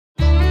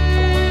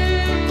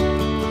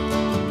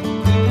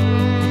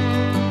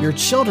Your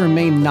children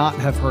may not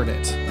have heard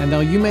it, and though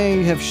you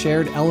may have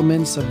shared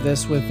elements of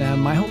this with them,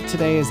 my hope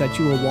today is that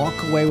you will walk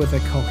away with a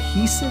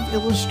cohesive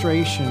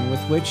illustration with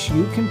which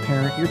you can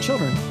parent your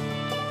children.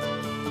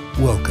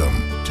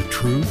 Welcome to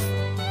Truth,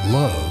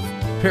 Love,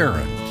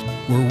 Parent,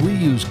 where we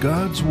use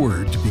God's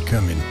Word to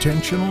become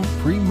intentional,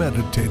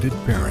 premeditated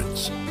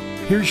parents.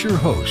 Here's your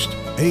host,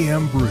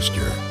 A.M.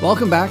 Brewster.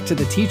 Welcome back to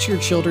the Teach Your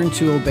Children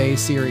to Obey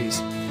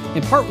series.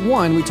 In part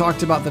 1, we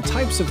talked about the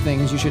types of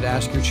things you should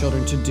ask your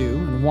children to do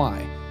and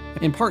why.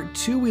 In part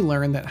 2, we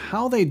learned that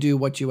how they do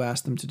what you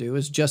ask them to do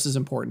is just as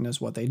important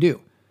as what they do.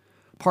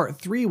 Part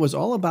 3 was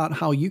all about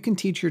how you can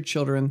teach your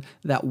children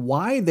that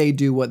why they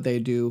do what they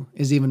do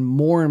is even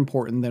more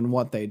important than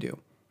what they do.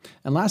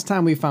 And last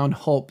time we found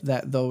hope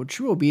that though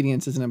true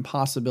obedience is an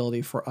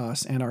impossibility for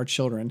us and our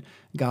children,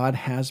 God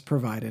has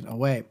provided a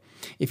way.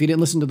 If you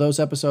didn't listen to those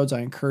episodes,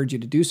 I encourage you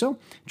to do so.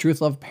 Truth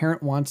Love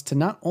Parent wants to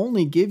not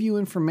only give you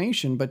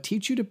information, but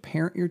teach you to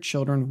parent your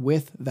children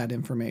with that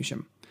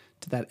information.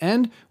 To that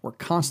end, we're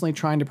constantly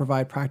trying to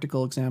provide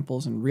practical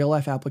examples and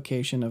real-life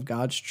application of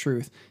God's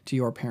truth to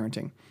your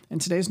parenting. And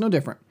today's no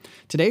different.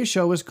 Today's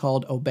show is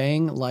called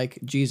Obeying Like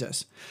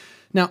Jesus.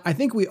 Now, I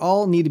think we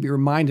all need to be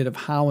reminded of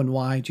how and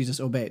why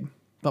Jesus obeyed.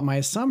 But my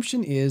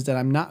assumption is that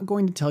I'm not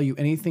going to tell you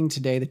anything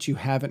today that you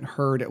haven't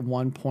heard at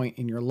one point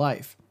in your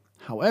life.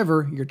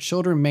 However, your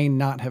children may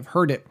not have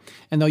heard it.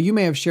 And though you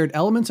may have shared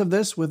elements of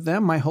this with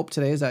them, my hope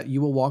today is that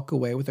you will walk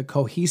away with a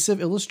cohesive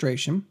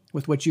illustration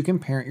with which you can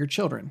parent your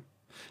children.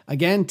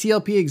 Again,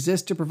 TLP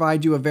exists to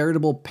provide you a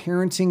veritable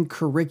parenting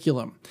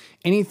curriculum.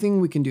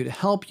 Anything we can do to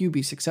help you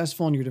be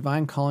successful in your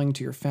divine calling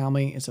to your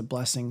family is a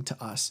blessing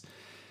to us.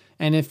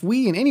 And if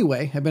we in any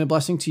way have been a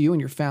blessing to you and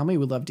your family,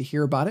 we'd love to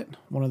hear about it.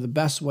 One of the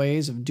best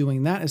ways of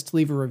doing that is to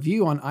leave a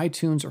review on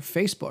iTunes or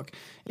Facebook.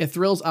 It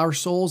thrills our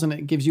souls and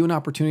it gives you an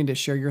opportunity to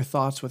share your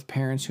thoughts with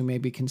parents who may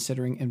be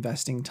considering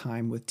investing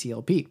time with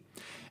TLP.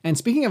 And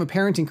speaking of a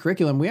parenting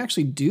curriculum, we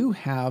actually do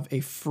have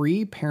a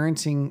free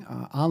parenting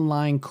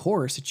online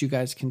course that you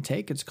guys can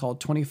take. It's called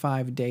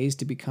 25 Days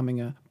to Becoming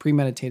a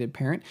Premeditated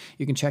Parent.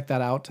 You can check that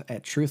out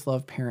at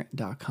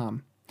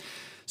truthloveparent.com.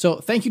 So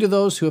thank you to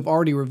those who have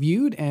already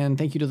reviewed, and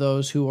thank you to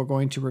those who are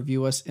going to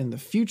review us in the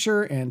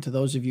future, and to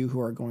those of you who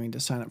are going to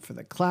sign up for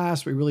the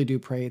class. We really do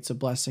pray it's a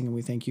blessing, and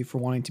we thank you for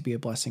wanting to be a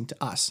blessing to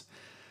us.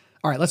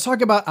 All right, let's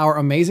talk about our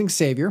amazing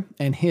Savior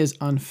and his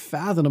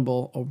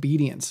unfathomable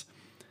obedience.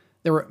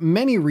 There were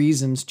many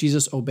reasons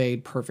Jesus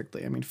obeyed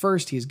perfectly.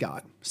 First, he's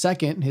God.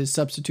 Second, his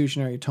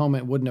substitutionary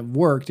atonement wouldn't have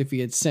worked if he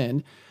had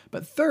sinned.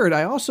 But third,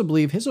 I also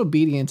believe his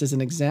obedience is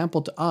an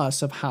example to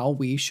us of how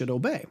we should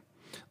obey.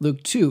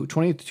 Luke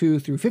 2:22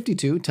 through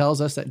 52 tells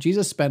us that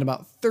Jesus spent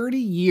about 30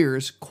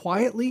 years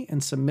quietly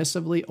and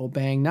submissively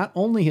obeying not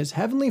only his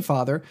heavenly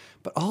Father,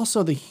 but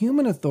also the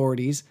human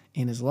authorities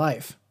in his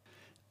life.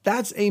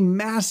 That's a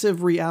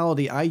massive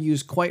reality I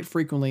use quite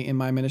frequently in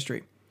my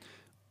ministry.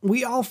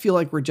 We all feel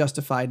like we're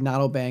justified not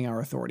obeying our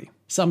authority.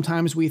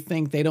 Sometimes we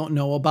think they don't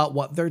know about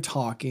what they're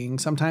talking.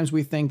 Sometimes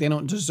we think they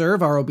don't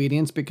deserve our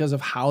obedience because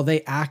of how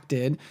they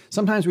acted.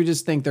 Sometimes we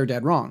just think they're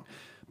dead wrong.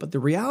 But the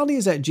reality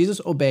is that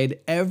Jesus obeyed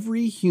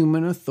every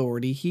human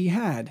authority he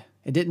had.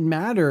 It didn't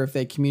matter if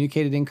they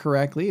communicated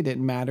incorrectly. It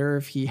didn't matter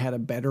if he had a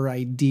better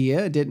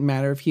idea. It didn't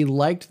matter if he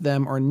liked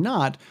them or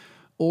not,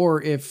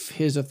 or if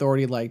his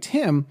authority liked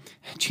him.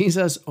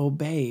 Jesus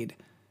obeyed.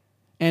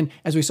 And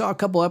as we saw a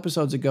couple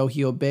episodes ago,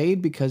 he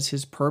obeyed because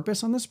his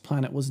purpose on this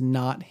planet was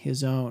not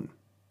his own.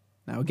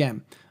 Now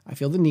again, I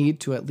feel the need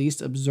to at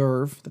least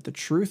observe that the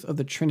truth of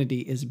the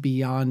Trinity is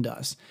beyond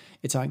us.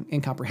 It's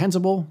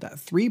incomprehensible that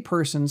three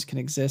persons can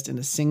exist in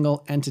a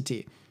single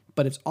entity,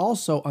 but it's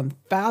also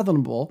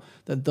unfathomable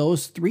that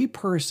those three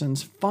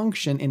persons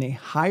function in a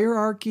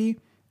hierarchy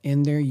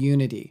in their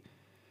unity.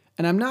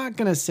 And I'm not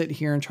going to sit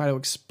here and try to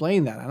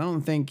explain that. I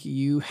don't think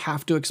you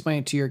have to explain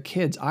it to your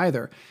kids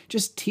either.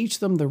 Just teach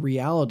them the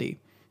reality.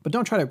 But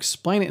don't try to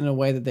explain it in a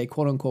way that they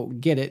quote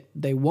unquote get it.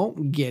 They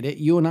won't get it.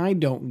 You and I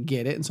don't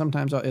get it. And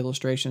sometimes our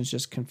illustrations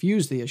just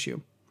confuse the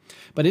issue.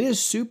 But it is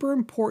super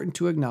important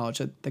to acknowledge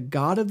that the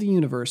God of the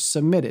universe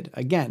submitted.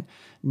 Again,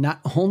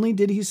 not only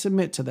did he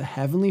submit to the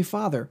Heavenly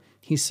Father,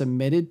 he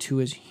submitted to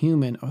his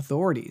human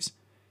authorities.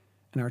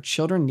 And our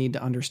children need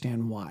to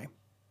understand why.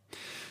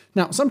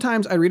 Now,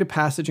 sometimes I read a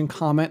passage and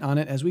comment on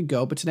it as we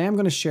go, but today I'm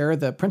going to share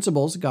the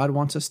principles God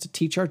wants us to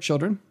teach our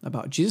children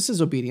about Jesus'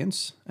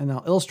 obedience, and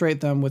I'll illustrate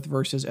them with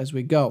verses as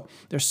we go.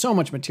 There's so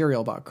much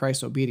material about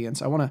Christ's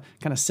obedience. I want to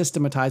kind of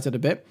systematize it a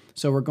bit,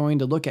 so we're going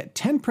to look at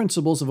 10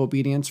 principles of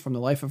obedience from the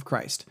life of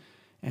Christ.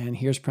 And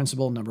here's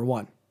principle number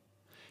 1.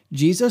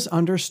 Jesus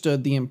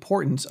understood the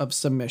importance of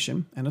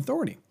submission and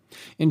authority.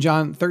 In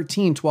John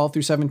 13:12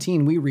 through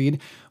 17, we read,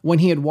 "When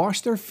he had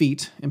washed their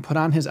feet and put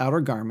on his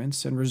outer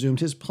garments and resumed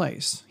his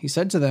place, he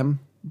said to them,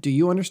 'Do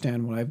you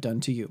understand what I have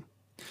done to you?'"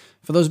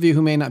 For those of you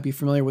who may not be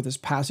familiar with this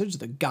passage,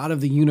 the God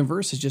of the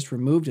universe has just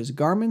removed his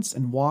garments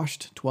and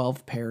washed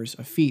 12 pairs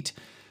of feet.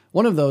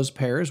 One of those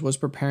pairs was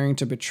preparing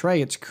to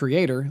betray its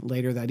creator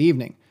later that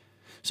evening.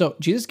 So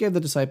Jesus gave the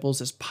disciples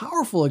this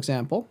powerful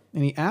example,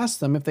 and he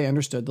asked them if they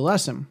understood the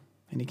lesson.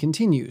 And he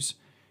continues,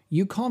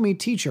 You call me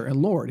teacher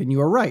and Lord, and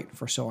you are right,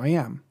 for so I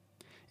am.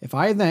 If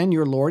I then,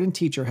 your Lord and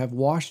teacher, have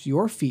washed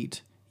your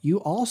feet, you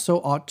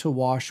also ought to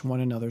wash one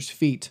another's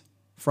feet.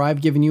 For I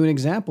have given you an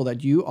example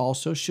that you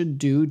also should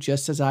do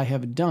just as I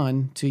have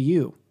done to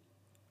you.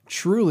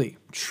 Truly,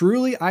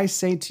 truly I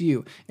say to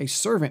you, a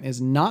servant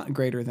is not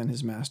greater than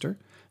his master,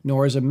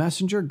 nor is a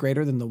messenger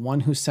greater than the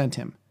one who sent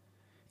him.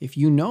 If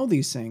you know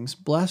these things,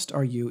 blessed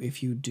are you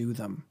if you do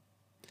them.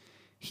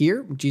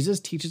 Here,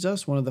 Jesus teaches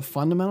us one of the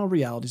fundamental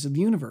realities of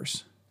the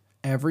universe.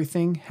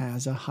 Everything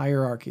has a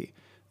hierarchy.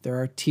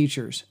 There are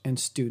teachers and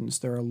students.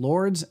 There are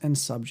lords and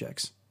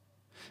subjects.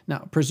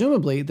 Now,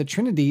 presumably, the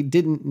Trinity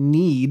didn't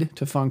need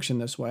to function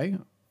this way.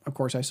 Of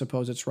course, I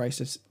suppose it's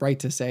right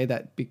to say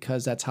that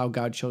because that's how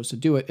God chose to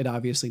do it, it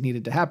obviously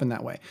needed to happen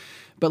that way.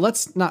 But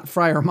let's not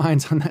fry our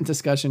minds on that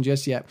discussion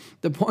just yet.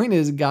 The point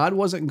is, God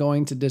wasn't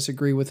going to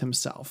disagree with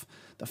himself.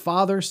 The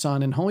Father,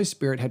 Son, and Holy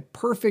Spirit had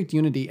perfect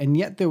unity, and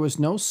yet there was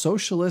no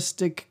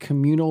socialistic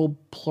communal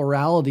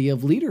plurality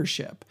of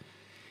leadership.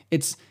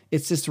 It's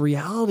this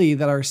reality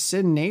that our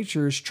sin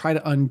natures try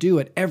to undo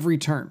at every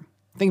turn.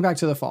 Think back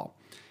to the fall.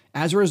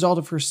 As a result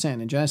of her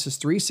sin, in Genesis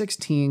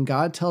 3:16,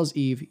 God tells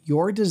Eve,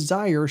 "Your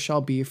desire shall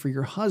be for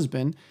your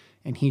husband,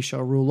 and he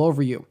shall rule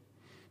over you."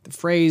 The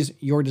phrase,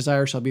 "your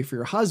desire shall be for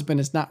your husband,"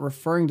 is not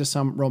referring to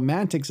some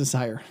romantic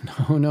desire.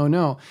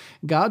 No.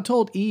 God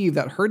told Eve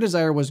that her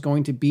desire was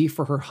going to be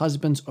for her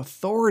husband's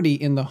authority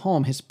in the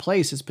home, his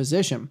place, his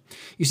position.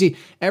 You see,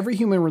 every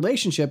human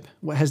relationship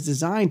has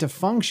designed to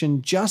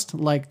function just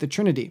like the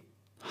Trinity.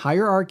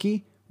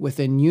 Hierarchy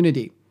within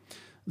unity.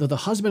 Though the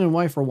husband and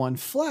wife are one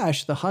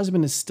flesh, the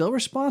husband is still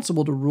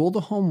responsible to rule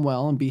the home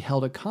well and be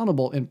held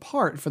accountable in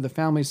part for the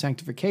family's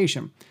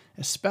sanctification,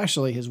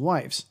 especially his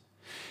wife's.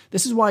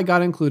 This is why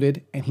God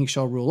included, "and he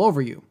shall rule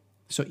over you."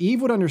 So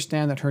Eve would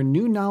understand that her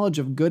new knowledge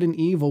of good and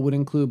evil would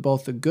include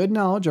both the good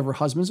knowledge of her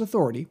husband's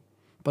authority,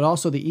 but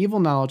also the evil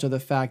knowledge of the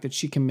fact that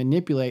she can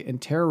manipulate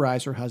and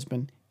terrorize her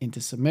husband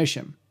into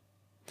submission.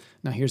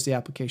 Now here's the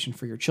application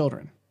for your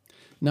children.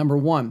 Number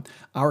one,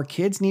 our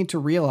kids need to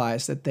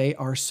realize that they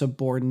are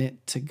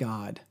subordinate to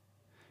God.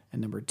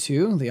 And number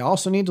two, they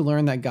also need to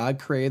learn that God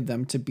created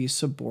them to be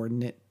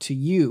subordinate to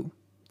you,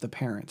 the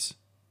parents.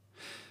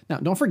 Now,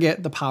 don't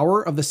forget, the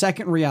power of the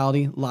second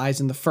reality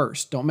lies in the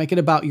first. Don't make it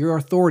about your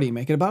authority,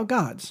 make it about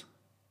God's.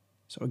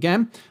 So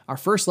again, our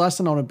first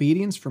lesson on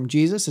obedience from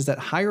Jesus is that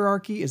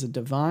hierarchy is a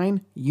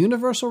divine,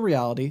 universal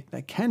reality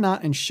that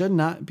cannot and should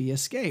not be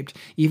escaped.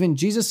 Even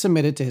Jesus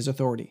submitted to his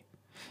authority.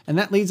 And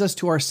that leads us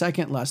to our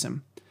second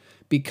lesson.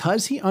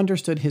 Because he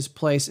understood his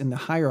place in the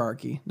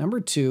hierarchy, number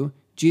two,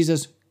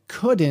 Jesus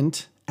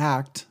couldn't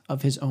act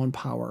of his own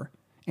power,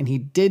 and he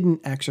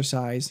didn't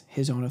exercise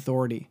his own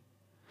authority.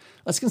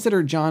 Let's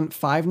consider John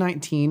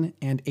 5:19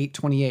 and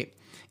 8:28.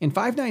 In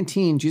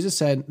 5:19, Jesus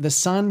said, "The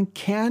Son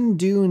can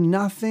do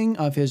nothing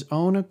of his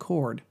own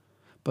accord,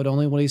 but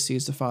only what he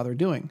sees the Father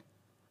doing.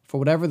 For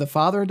whatever the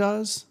Father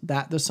does,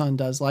 that the Son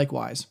does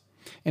likewise."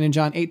 And in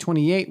John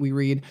 8:28, we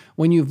read,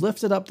 "When you've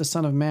lifted up the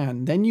Son of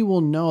Man, then you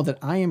will know that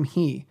I am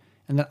he,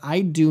 and that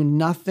I do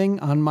nothing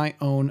on my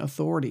own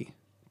authority,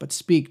 but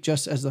speak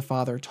just as the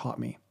Father taught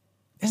me."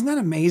 Isn't that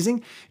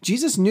amazing?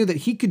 Jesus knew that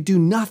he could do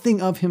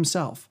nothing of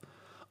himself.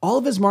 All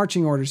of his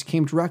marching orders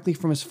came directly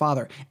from his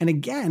Father. And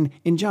again,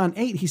 in John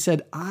 8, he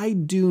said, "I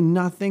do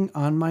nothing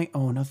on my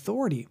own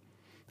authority."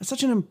 That's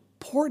such an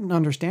important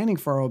understanding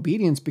for our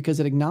obedience because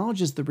it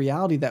acknowledges the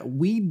reality that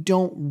we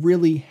don't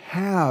really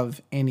have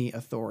any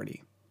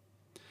authority.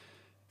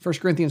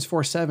 1 Corinthians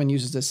 4:7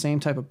 uses the same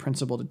type of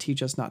principle to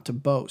teach us not to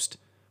boast.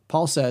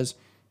 Paul says,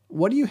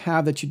 "What do you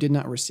have that you did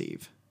not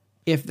receive?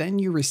 If then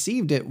you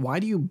received it, why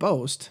do you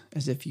boast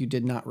as if you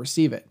did not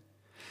receive it?"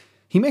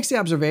 He makes the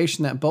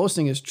observation that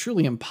boasting is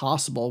truly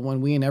impossible when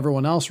we and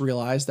everyone else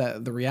realize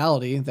that the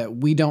reality that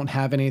we don't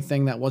have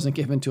anything that wasn't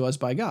given to us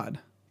by God.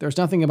 There's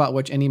nothing about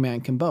which any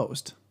man can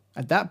boast.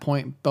 At that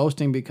point,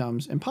 boasting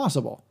becomes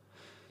impossible.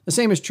 The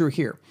same is true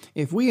here.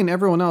 If we and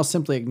everyone else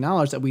simply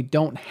acknowledge that we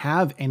don't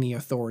have any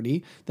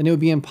authority, then it would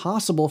be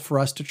impossible for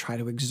us to try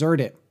to exert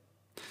it.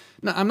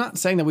 Now, I'm not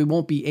saying that we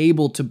won't be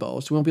able to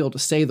boast, we won't be able to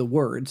say the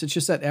words, it's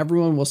just that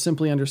everyone will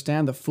simply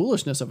understand the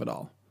foolishness of it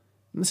all.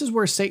 And this is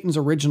where Satan's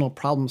original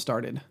problem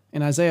started.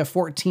 In Isaiah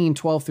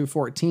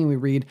 14:12-14, we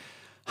read,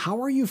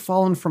 "How are you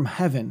fallen from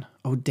heaven,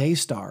 O day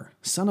star,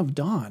 son of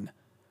dawn?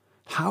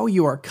 How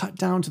you are cut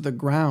down to the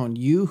ground,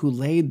 you who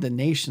laid the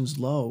nations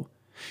low.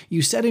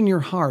 You said in your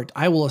heart,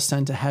 I will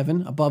ascend to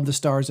heaven, above the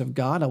stars of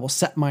God. I will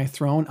set my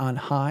throne on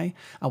high.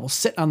 I will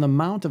sit on the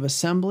mount of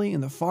assembly in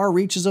the far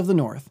reaches of the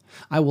north.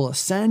 I will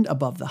ascend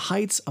above the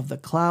heights of the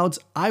clouds.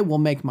 I will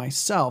make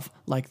myself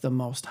like the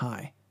Most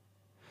High."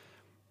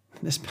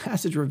 This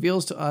passage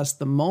reveals to us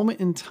the moment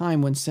in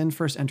time when sin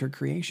first entered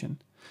creation.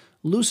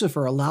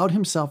 Lucifer allowed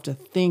himself to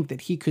think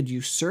that he could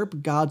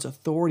usurp God's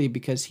authority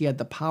because he had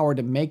the power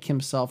to make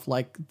himself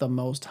like the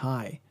Most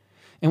High.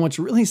 And what's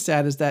really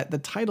sad is that the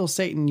title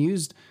Satan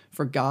used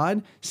for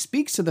God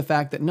speaks to the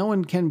fact that no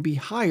one can be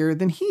higher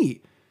than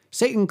he.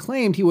 Satan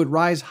claimed he would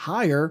rise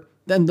higher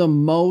than the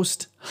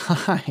Most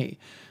High.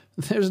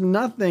 There's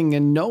nothing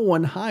and no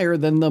one higher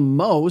than the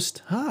Most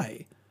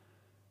High.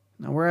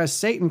 Now, whereas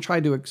Satan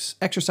tried to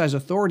exercise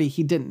authority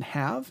he didn't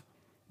have,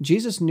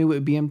 Jesus knew it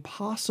would be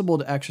impossible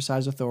to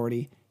exercise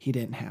authority he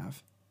didn't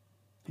have.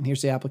 And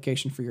here's the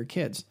application for your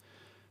kids.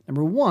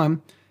 Number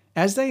one,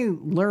 as they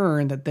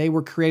learn that they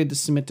were created to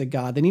submit to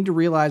God, they need to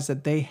realize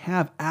that they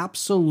have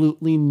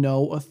absolutely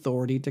no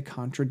authority to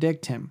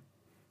contradict him.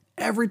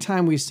 Every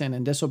time we sin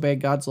and disobey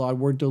God's law,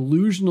 we're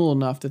delusional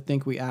enough to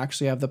think we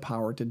actually have the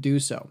power to do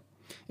so.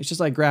 It's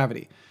just like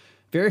gravity.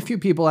 Very few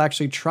people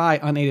actually try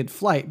unaided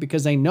flight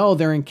because they know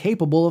they're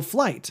incapable of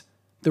flight.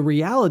 The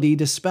reality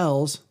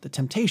dispels the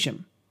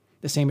temptation.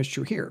 The same is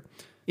true here.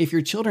 If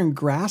your children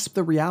grasp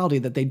the reality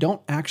that they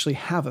don't actually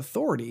have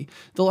authority,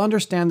 they'll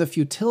understand the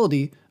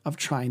futility of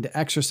trying to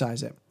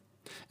exercise it.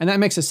 And that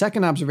makes a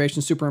second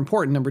observation super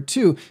important. Number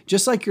two,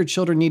 just like your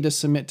children need to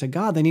submit to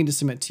God, they need to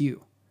submit to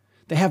you.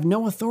 They have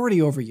no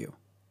authority over you.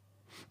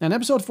 Now, in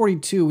episode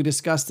 42, we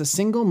discussed the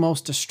single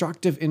most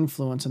destructive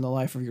influence in the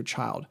life of your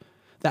child.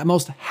 That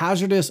most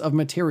hazardous of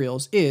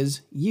materials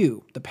is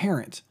you, the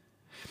parent.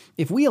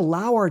 If we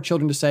allow our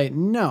children to say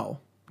no,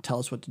 tell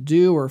us what to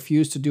do, or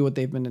refuse to do what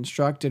they've been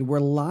instructed, we're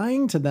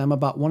lying to them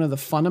about one of the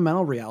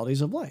fundamental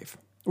realities of life.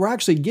 We're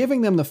actually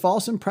giving them the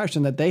false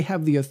impression that they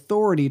have the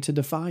authority to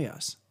defy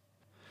us.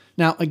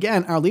 Now,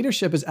 again, our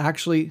leadership is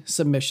actually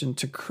submission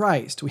to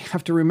Christ. We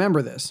have to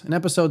remember this. In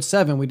episode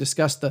 7, we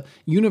discussed the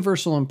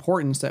universal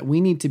importance that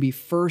we need to be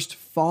first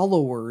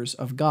followers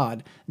of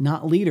God,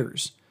 not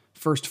leaders,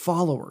 first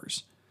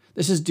followers.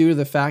 This is due to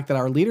the fact that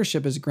our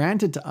leadership is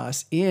granted to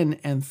us in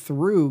and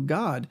through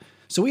God.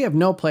 So we have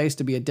no place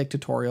to be a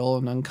dictatorial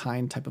and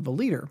unkind type of a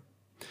leader.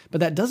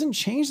 But that doesn't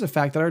change the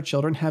fact that our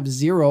children have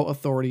zero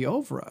authority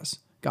over us.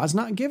 God's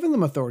not given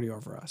them authority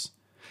over us.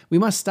 We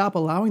must stop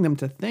allowing them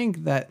to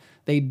think that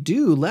they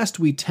do, lest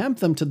we tempt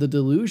them to the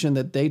delusion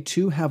that they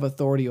too have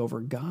authority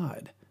over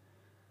God.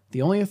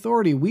 The only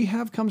authority we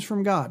have comes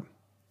from God.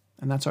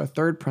 And that's our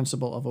third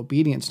principle of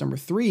obedience. Number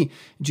 3,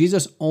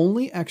 Jesus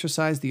only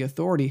exercised the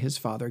authority his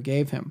Father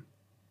gave him.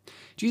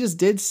 Jesus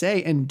did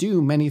say and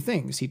do many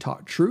things. He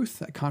taught truth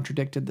that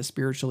contradicted the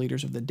spiritual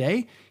leaders of the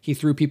day. He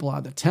threw people out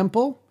of the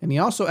temple, and he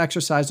also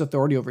exercised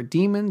authority over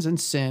demons and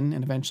sin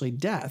and eventually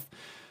death.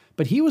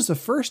 But he was the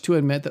first to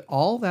admit that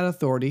all that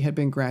authority had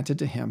been granted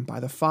to him by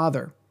the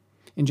Father.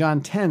 In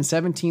John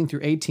 10:17 through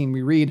 18,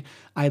 we read,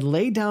 "I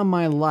lay down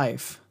my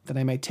life that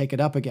I may take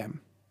it up again.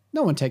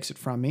 No one takes it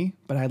from me,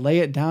 but I lay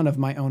it down of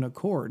my own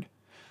accord.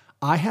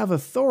 I have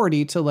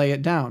authority to lay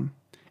it down,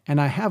 and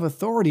I have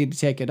authority to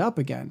take it up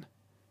again.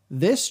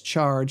 This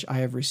charge I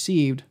have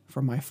received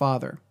from my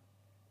Father."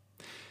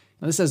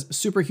 Now, this has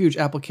super huge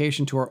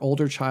application to our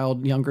older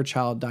child, younger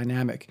child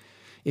dynamic.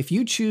 If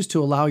you choose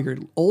to allow your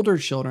older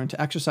children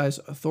to exercise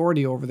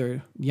authority over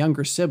their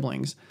younger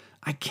siblings,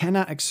 I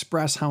cannot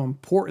express how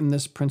important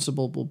this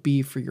principle will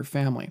be for your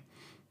family.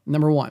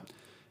 Number 1,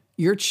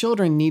 your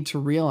children need to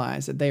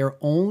realize that they are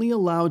only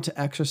allowed to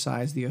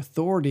exercise the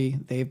authority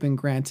they've been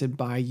granted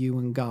by you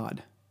and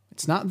God.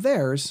 It's not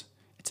theirs,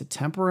 it's a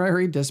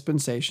temporary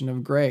dispensation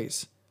of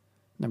grace.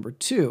 Number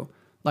 2,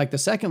 like the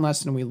second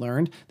lesson we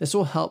learned, this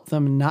will help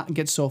them not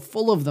get so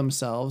full of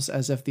themselves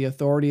as if the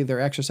authority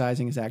they're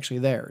exercising is actually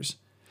theirs.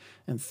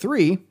 And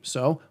 3,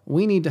 so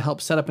we need to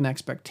help set up an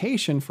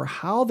expectation for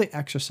how they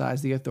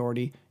exercise the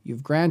authority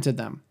you've granted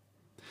them.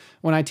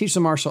 When I teach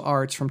the martial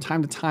arts, from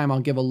time to time, I'll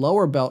give a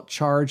lower belt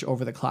charge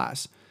over the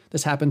class.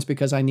 This happens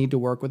because I need to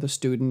work with a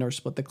student or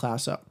split the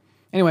class up.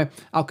 Anyway,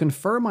 I'll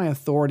confer my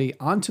authority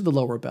onto the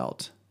lower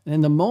belt. And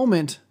in the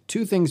moment,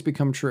 2 things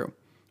become true.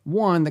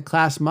 1, the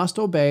class must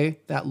obey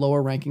that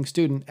lower ranking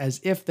student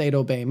as if they'd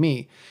obey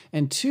me.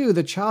 And 2,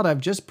 the child I've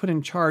just put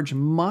in charge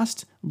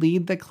must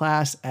lead the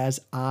class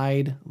as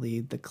I'd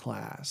lead the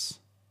class.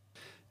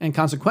 And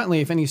consequently,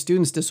 if any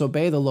students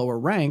disobey the lower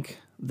rank,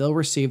 they'll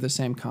receive the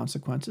same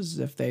consequences as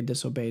if they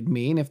disobeyed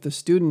me. And if the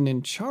student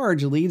in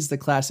charge leads the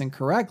class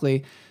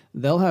incorrectly,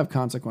 they'll have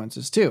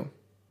consequences too.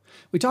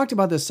 We talked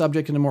about this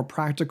subject in a more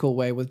practical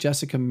way with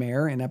Jessica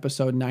Mayer in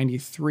episode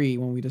 93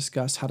 when we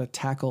discussed how to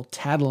tackle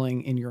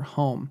tattling in your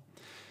home.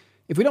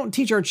 If we don't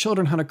teach our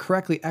children how to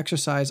correctly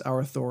exercise our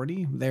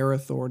authority, their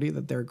authority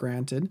that they're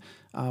granted,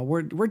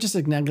 we're just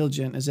as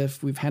negligent as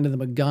if we've handed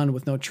them a gun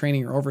with no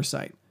training or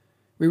oversight.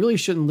 We really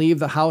shouldn't leave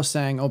the house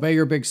saying, "Obey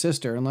your big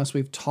sister," unless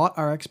we've taught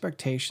our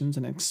expectations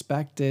and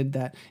expected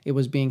that it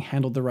was being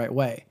handled the right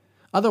way.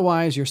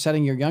 Otherwise, you're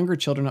setting your younger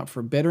children up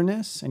for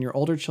bitterness and your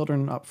older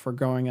children up for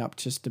growing up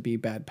just to be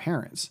bad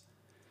parents.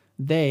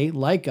 They,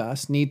 like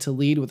us, need to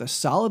lead with a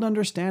solid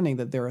understanding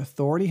that their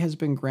authority has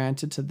been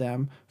granted to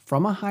them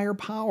from a higher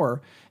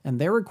power, and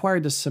they're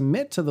required to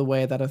submit to the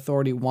way that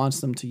authority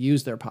wants them to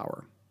use their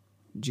power.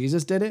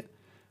 Jesus did it.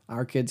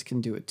 Our kids can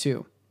do it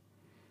too.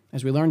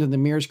 As we learned in the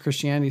Mirrors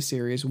Christianity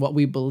series, what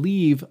we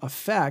believe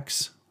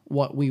affects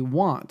what we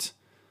want.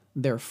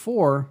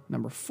 Therefore,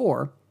 number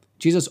 4,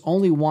 Jesus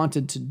only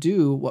wanted to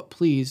do what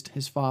pleased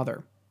his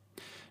Father.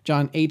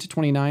 John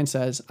 8:29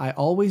 says, "I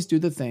always do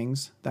the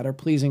things that are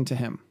pleasing to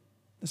him."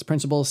 This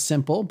principle is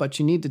simple, but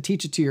you need to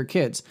teach it to your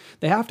kids.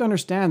 They have to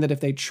understand that if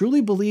they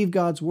truly believe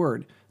God's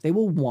word, they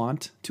will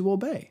want to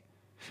obey.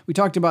 We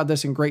talked about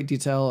this in great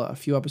detail a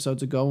few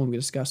episodes ago when we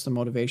discussed the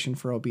motivation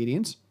for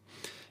obedience.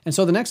 And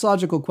so the next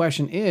logical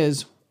question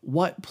is,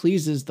 what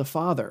pleases the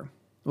Father?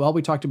 Well,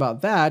 we talked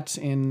about that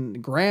in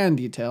grand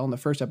detail in the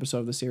first episode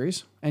of the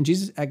series, and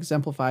Jesus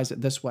exemplifies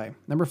it this way.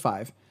 Number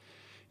 5,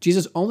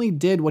 Jesus only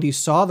did what he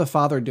saw the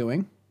Father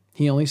doing.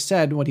 He only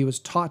said what he was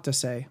taught to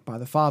say by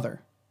the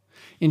Father.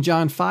 In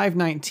John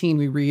 5:19,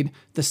 we read,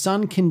 "The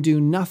Son can do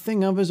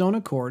nothing of his own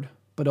accord,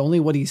 but only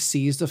what he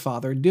sees the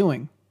Father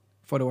doing.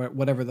 For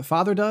whatever the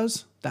Father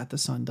does, that the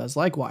Son does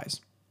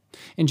likewise."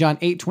 In John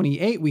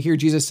 8:28, we hear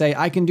Jesus say,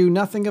 "I can do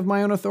nothing of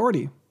my own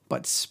authority,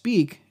 but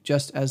speak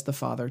just as the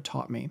Father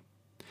taught me."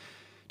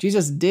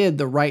 Jesus did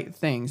the right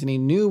things, and he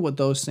knew what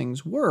those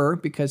things were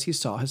because he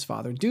saw his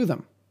Father do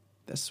them.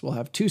 This will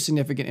have 2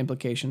 significant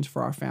implications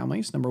for our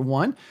families. Number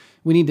 1,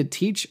 we need to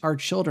teach our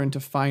children to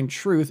find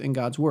truth in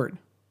God's word.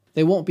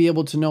 They won't be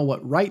able to know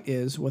what right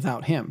is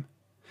without him.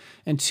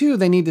 And 2,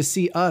 they need to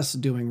see us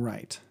doing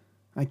right.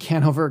 I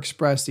can't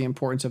overexpress the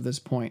importance of this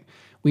point.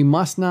 We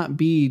must not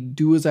be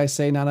do as I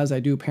say, not as I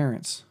do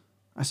parents.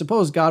 I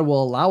suppose God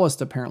will allow us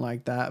to parent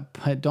like that,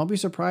 but don't be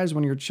surprised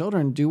when your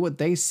children do what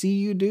they see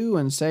you do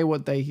and say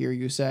what they hear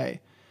you say.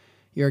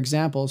 Your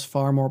example is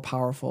far more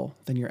powerful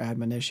than your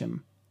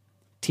admonition.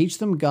 Teach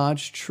them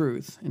God's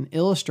truth and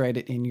illustrate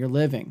it in your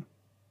living.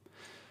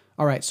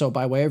 All right, so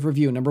by way of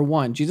review, number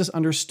 1, Jesus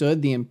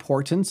understood the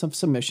importance of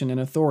submission and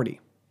authority.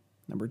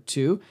 Number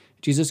 2,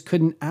 Jesus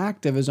couldn't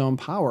act of his own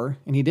power,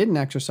 and he didn't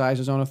exercise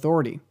his own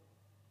authority.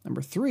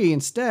 Number 3,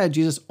 instead,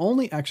 Jesus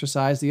only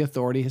exercised the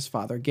authority his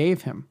Father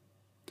gave him.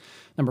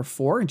 Number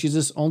 4,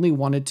 Jesus only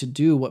wanted to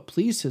do what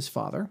pleased his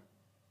Father.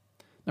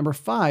 Number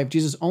 5,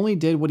 Jesus only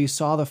did what he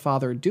saw the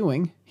Father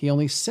doing. He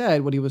only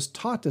said what he was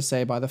taught to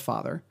say by the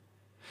Father.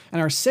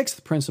 And our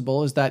 6th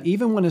principle is that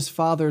even when his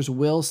Father's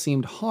will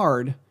seemed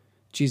hard,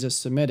 Jesus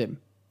submitted.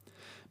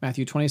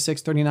 Matthew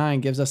 26:39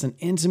 gives us an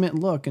intimate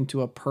look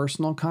into a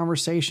personal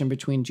conversation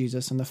between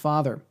Jesus and the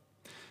Father.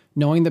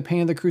 Knowing the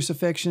pain of the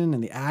crucifixion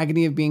and the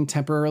agony of being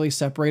temporarily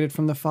separated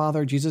from the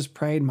Father, Jesus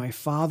prayed, "My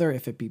Father,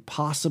 if it be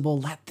possible,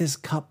 let this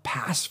cup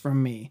pass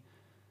from me.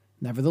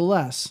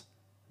 Nevertheless,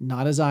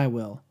 not as I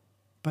will,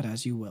 but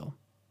as you will."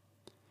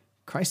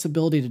 Christ's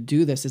ability to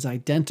do this is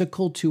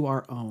identical to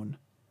our own.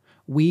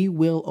 We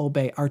will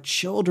obey. Our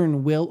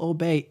children will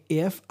obey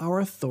if our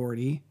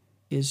authority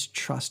is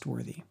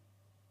trustworthy.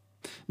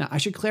 Now, I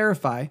should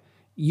clarify,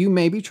 you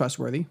may be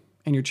trustworthy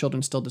and your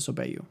children still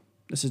disobey you.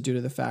 This is due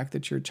to the fact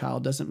that your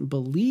child doesn't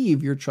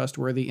believe you're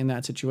trustworthy in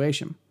that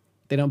situation.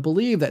 They don't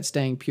believe that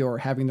staying pure,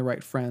 having the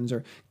right friends,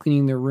 or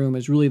cleaning their room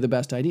is really the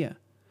best idea.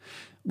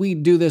 We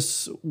do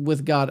this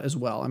with God as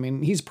well. I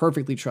mean, he's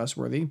perfectly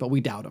trustworthy, but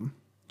we doubt him.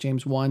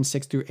 James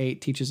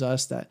 1:6-8 teaches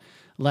us that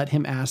let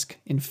him ask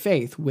in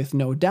faith with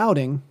no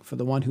doubting, for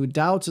the one who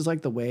doubts is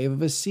like the wave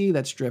of a sea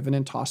that's driven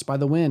and tossed by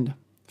the wind.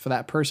 For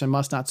that person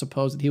must not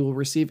suppose that he will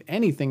receive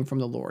anything from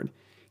the Lord.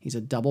 He's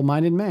a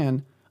double-minded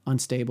man,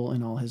 unstable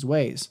in all his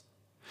ways.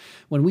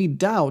 When we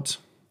doubt,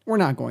 we're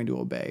not going to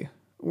obey.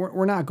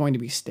 We're not going to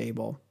be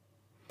stable.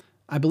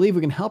 I believe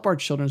we can help our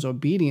children's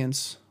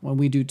obedience when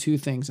we do 2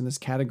 things in this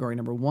category.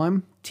 Number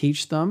 1,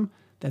 teach them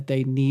that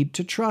they need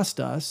to trust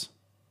us.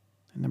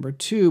 And number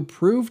 2,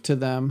 prove to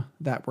them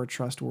that we're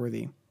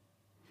trustworthy.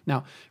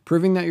 Now,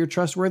 proving that you're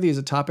trustworthy is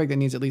a topic that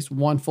needs at least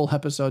 1 full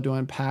episode to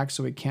unpack,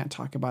 so we can't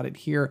talk about it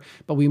here.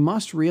 But we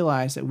must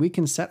realize that we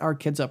can set our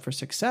kids up for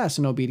success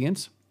in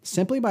obedience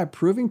simply by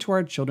proving to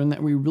our children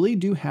that we really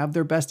do have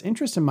their best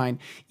interests in mind.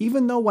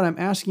 Even though what I'm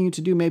asking you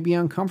to do may be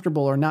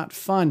uncomfortable or not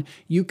fun,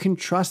 you can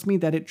trust me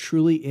that it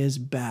truly is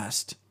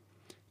best.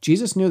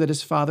 Jesus knew that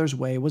his Father's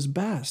way was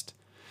best.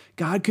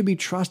 God could be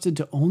trusted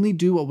to only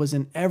do what was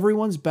in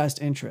everyone's best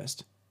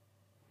interest.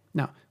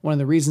 Now, one of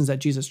the reasons that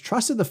Jesus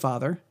trusted the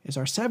Father is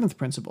our 7th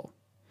principle.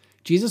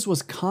 Jesus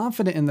was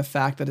confident in the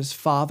fact that his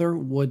Father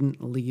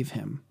wouldn't leave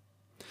him.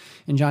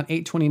 In John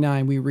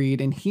 8:29, we read,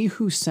 "And he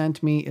who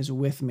sent me is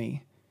with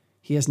me.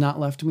 He has not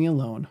left me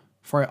alone,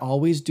 for I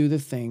always do the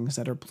things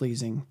that are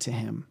pleasing to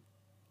him."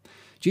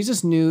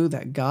 Jesus knew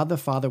that God the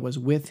Father was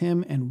with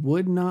him and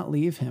would not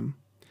leave him.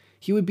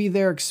 He would be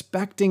there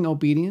expecting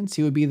obedience.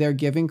 He would be there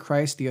giving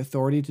Christ the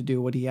authority to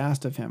do what he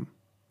asked of him.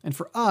 And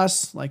for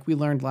us, like we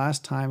learned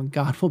last time,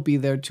 God will be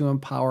there to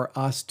empower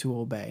us to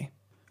obey.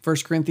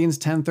 1 Corinthians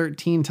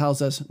 10:13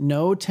 tells us,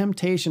 "No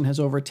temptation has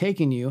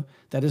overtaken you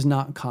that is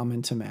not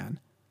common to man."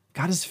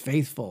 God is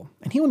faithful,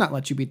 and he will not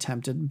let you be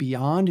tempted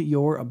beyond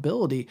your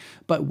ability,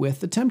 but with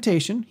the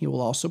temptation, he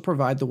will also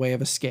provide the way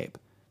of escape,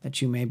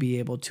 that you may be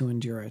able to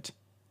endure it.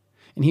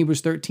 In Hebrews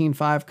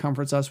 13:5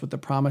 comforts us with the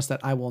promise that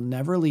I will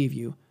never leave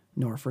you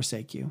nor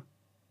forsake you.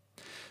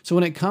 So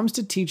when it comes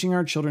to teaching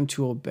our children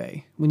to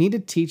obey, we need to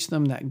teach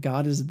them that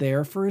God is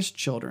there for his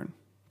children,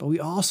 but we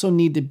also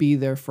need to be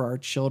there for our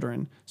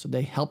children so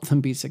they help them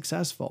be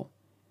successful.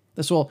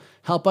 This will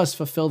help us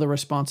fulfill the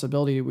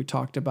responsibility we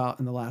talked about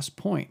in the last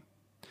point.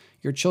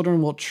 Your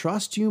children will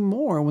trust you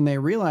more when they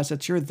realize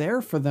that you're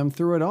there for them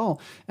through it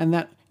all and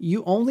that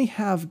you only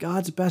have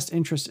God's best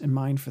interest in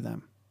mind for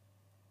them.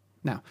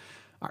 Now,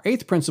 our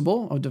eighth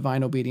principle of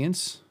divine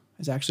obedience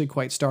is actually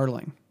quite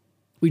startling.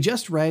 We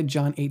just read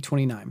John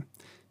 8:29,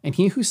 and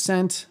he who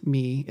sent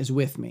me is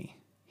with me.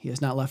 He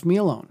has not left me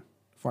alone,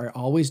 for I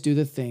always do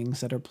the things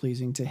that are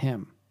pleasing to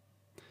him.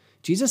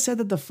 Jesus said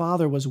that the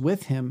Father was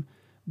with him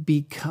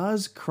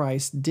because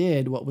Christ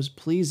did what was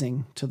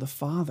pleasing to the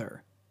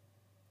Father.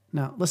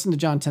 Now, listen to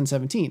John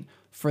 10:17.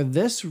 For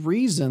this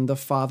reason the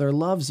Father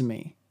loves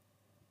me,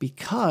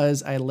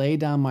 because I lay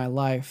down my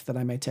life that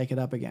I may take it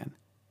up again.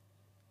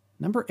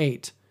 Number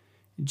 8,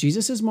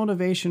 Jesus'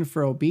 motivation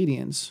for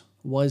obedience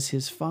was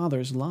his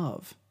Father's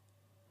love.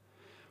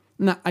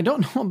 Now, I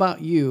don't know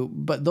about you,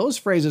 but those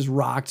phrases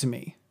rocked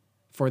me.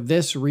 For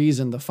this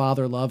reason the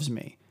Father loves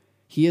me.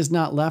 He has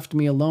not left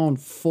me alone,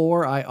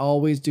 for I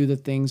always do the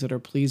things that are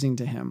pleasing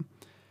to him.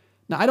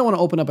 Now, I don't want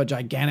to open up a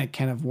gigantic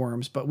can of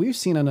worms, but we've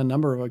seen on a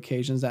number of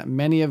occasions that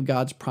many of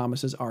God's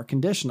promises are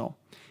conditional.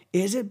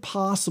 Is it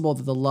possible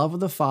that the love of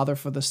the Father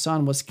for the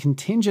Son was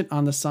contingent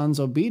on the Son's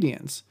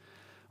obedience?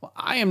 Well,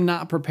 I am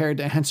not prepared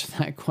to answer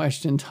that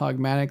question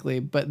dogmatically,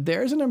 but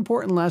there's an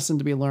important lesson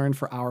to be learned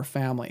for our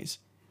families.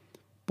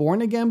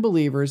 Born-again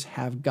believers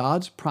have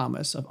God's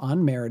promise of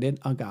unmerited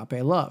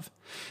agape love.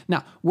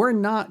 Now, we're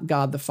not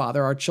God the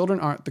Father. Our children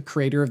aren't the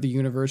creator of the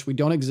universe. We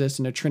don't exist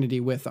in a trinity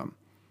with them.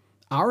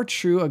 Our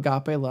true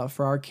agape love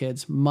for our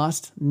kids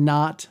must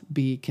not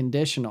be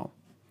conditional.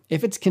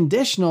 If it's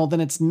conditional,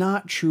 then it's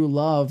not true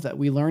love that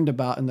we learned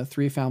about in the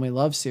 3 Family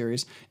Love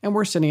series, and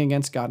we're sinning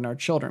against God and our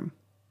children.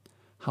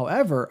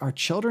 However, our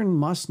children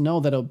must know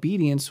that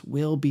obedience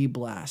will be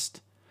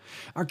blessed.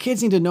 Our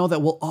kids need to know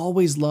that we'll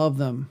always love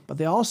them, but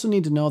they also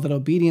need to know that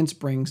obedience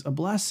brings a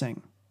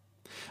blessing.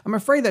 I'm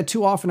afraid that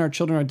too often our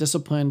children are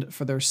disciplined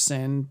for their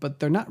sin, but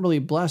they're not really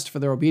blessed for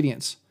their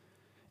obedience.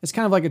 It's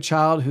kind of like a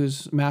child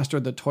who's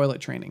mastered the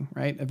toilet training,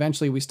 right?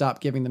 Eventually we stop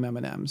giving them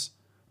M&Ms.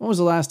 When was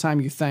the last time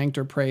you thanked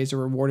or praised or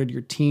rewarded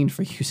your teen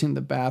for using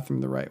the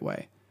bathroom the right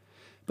way?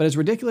 But as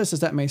ridiculous as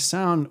that may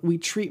sound, we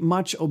treat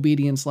much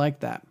obedience like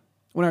that.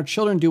 When our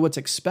children do what's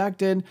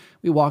expected,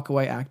 we walk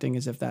away acting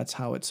as if that's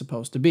how it's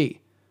supposed to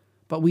be.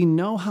 But we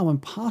know how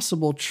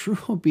impossible true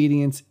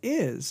obedience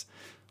is.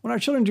 When our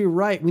children do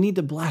right, we need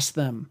to bless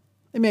them.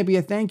 It may be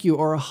a thank you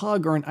or a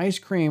hug or an ice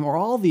cream or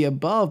all the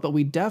above, but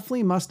we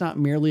definitely must not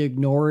merely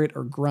ignore it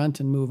or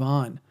grunt and move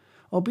on.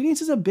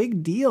 Obedience is a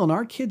big deal, and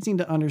our kids need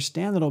to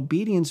understand that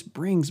obedience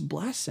brings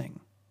blessing.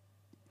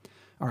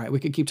 All right, we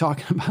could keep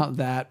talking about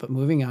that, but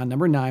moving on.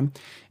 Number 9,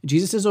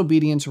 Jesus'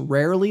 obedience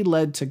rarely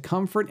led to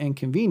comfort and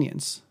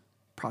convenience,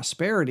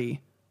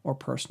 prosperity, or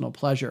personal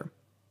pleasure.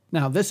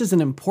 Now, this is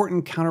an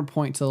important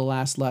counterpoint to the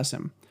last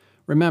lesson.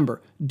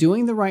 Remember,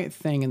 doing the right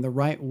thing in the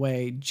right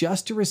way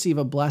just to receive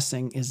a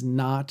blessing is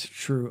not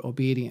true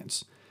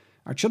obedience.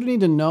 Our children need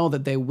to know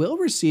that they will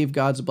receive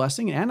God's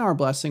blessing and our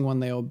blessing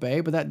when they obey,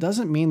 but that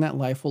doesn't mean that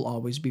life will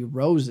always be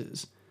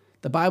roses.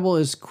 The Bible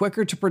is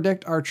quicker to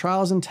predict our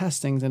trials and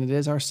testings than it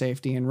is our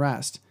safety and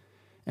rest.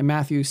 In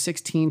Matthew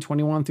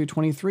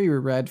 16:21-23, we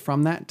read,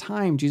 "From that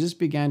time Jesus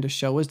began to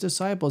show his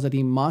disciples that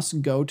he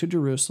must go to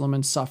Jerusalem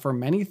and suffer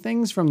many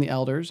things from the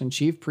elders and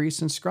chief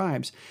priests and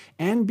scribes,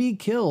 and be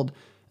killed,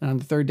 and on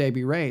the 3rd day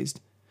be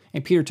raised.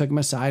 And Peter took him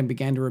aside and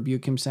began to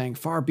rebuke him, saying,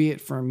 'Far be it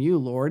from you,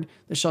 Lord,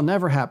 this shall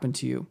never happen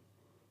to you.'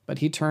 But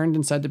he turned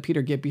and said to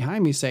Peter, 'Get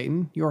behind me,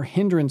 Satan. You are a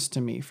hindrance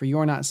to me, for you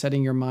are not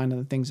setting your mind on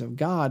the things of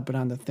God, but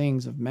on the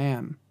things of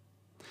man.'"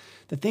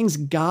 The things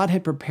God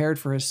had prepared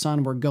for his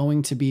son were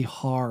going to be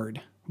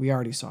hard. We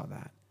already saw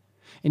that.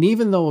 And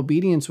even though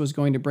obedience was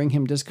going to bring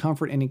him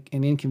discomfort and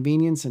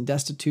inconvenience and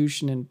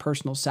destitution and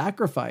personal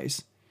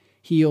sacrifice,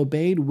 he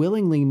obeyed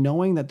willingly,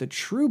 knowing that the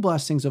true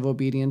blessings of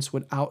obedience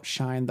would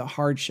outshine the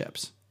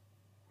hardships.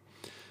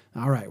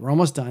 All right, we're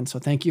almost done, so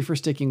thank you for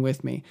sticking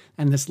with me.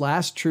 And this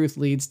last truth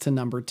leads to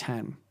number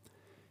 10.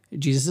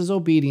 Jesus'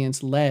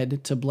 obedience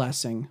led to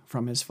blessing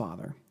from his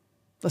Father.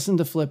 Listen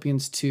to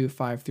Philippians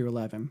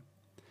 2:5-11.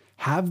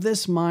 "Have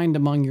this mind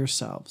among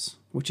yourselves,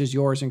 which is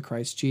yours in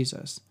Christ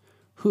Jesus,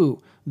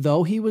 who,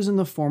 though he was in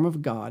the form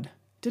of God,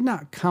 did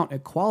not count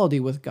equality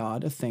with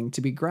God a thing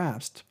to be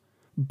grasped,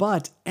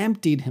 but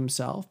emptied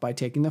himself by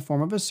taking the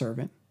form of a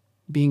servant,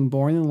 being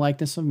born in the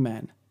likeness of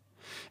men.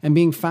 And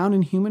being found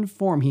in human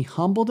form, he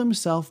humbled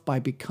himself by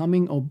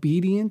becoming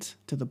obedient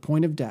to the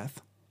point of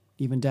death,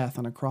 even death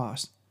on a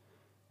cross.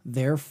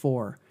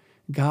 Therefore,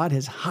 God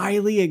has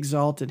highly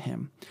exalted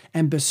him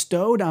and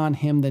bestowed on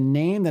him the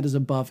name that is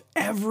above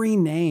every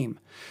name,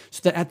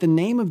 so that at the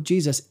name of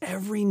Jesus,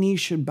 every knee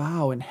should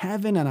bow in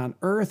heaven and on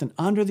earth and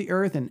under the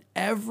earth, and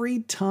every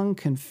tongue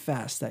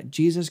confess that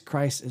Jesus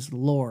Christ is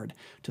Lord,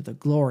 to the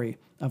glory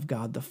of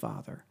God the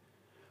Father."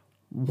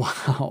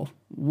 Wow,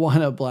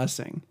 what a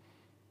blessing.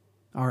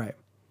 All right,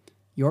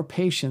 your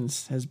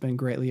patience has been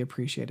greatly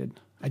appreciated.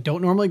 I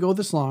don't normally go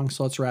this long,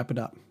 so let's wrap it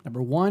up.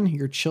 Number 1,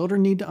 your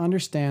children need to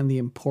understand the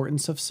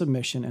importance of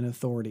submission and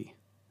authority.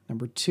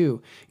 Number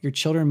 2, your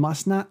children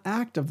must not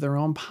act of their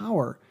own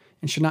power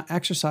and should not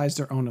exercise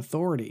their own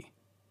authority.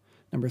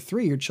 Number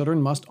 3, your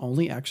children must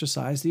only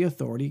exercise the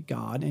authority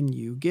God and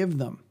you give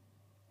them.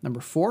 Number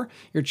 4,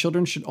 your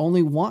children should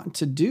only want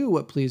to do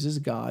what pleases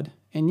God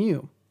and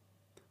you.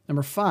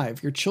 Number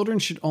 5, your children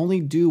should only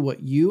do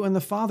what you and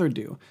the Father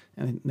do,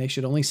 and they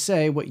should only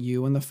say what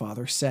you and the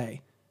Father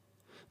say.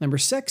 Number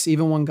 6,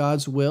 even when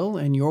God's will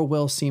and your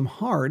will seem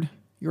hard,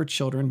 your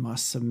children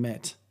must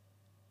submit.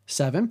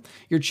 7,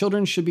 your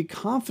children should be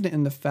confident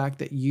in the fact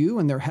that you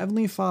and their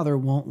Heavenly Father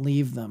won't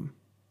leave them.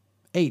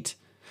 8,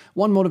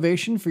 one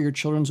motivation for your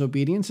children's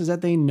obedience is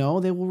that they know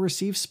they will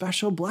receive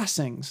special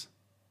blessings.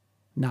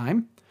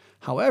 9,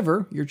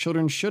 however, your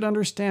children should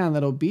understand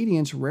that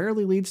obedience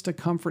rarely leads to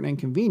comfort and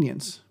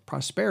convenience,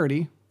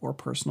 prosperity, or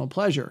personal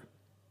pleasure.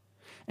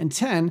 And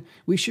 10,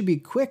 we should be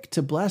quick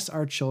to bless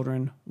our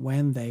children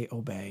when they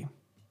obey.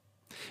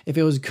 If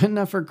it was good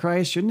enough for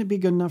Christ, shouldn't it be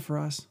good enough for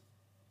us?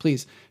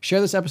 Please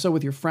share this episode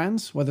with your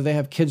friends, whether they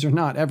have kids or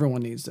not.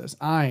 Everyone needs this.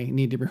 I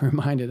need to be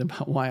reminded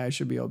about why I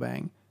should be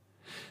obeying.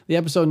 The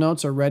episode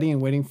notes are ready and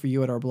waiting for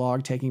you at our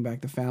blog, Taking Back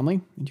the Family,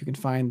 and you can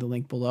find the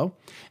link below.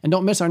 And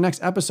don't miss our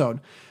next episode.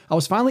 I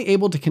was finally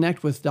able to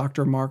connect with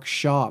Dr. Mark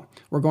Shaw.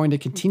 We're going to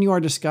continue our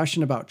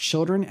discussion about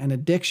children and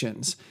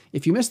addictions.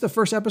 If you missed the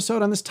first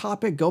episode on this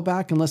topic, go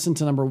back and listen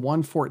to number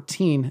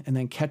 114 and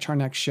then catch our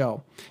next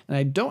show. And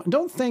I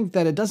don't think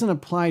that it doesn't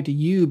apply to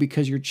you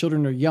because your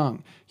children are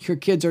young. Your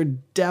kids are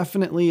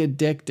definitely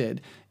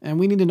addicted, and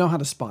we need to know how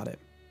to spot it.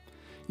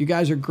 You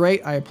guys are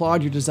great. I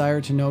applaud your desire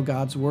to know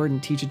God's Word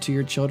and teach it to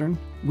your children.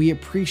 We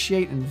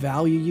appreciate and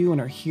value you and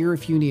are here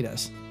if you need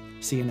us.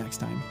 See you next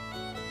time.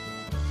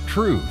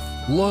 Truth,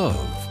 Love,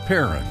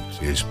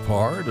 Parents is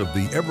part of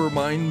the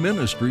Evermind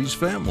Ministries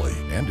family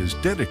and is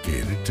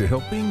dedicated to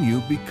helping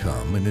you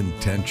become an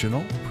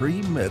intentional,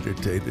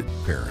 premeditated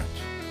parent.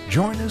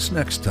 Join us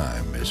next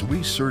time as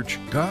we search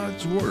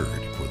God's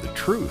Word for the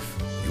truth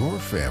your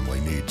family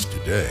needs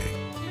today.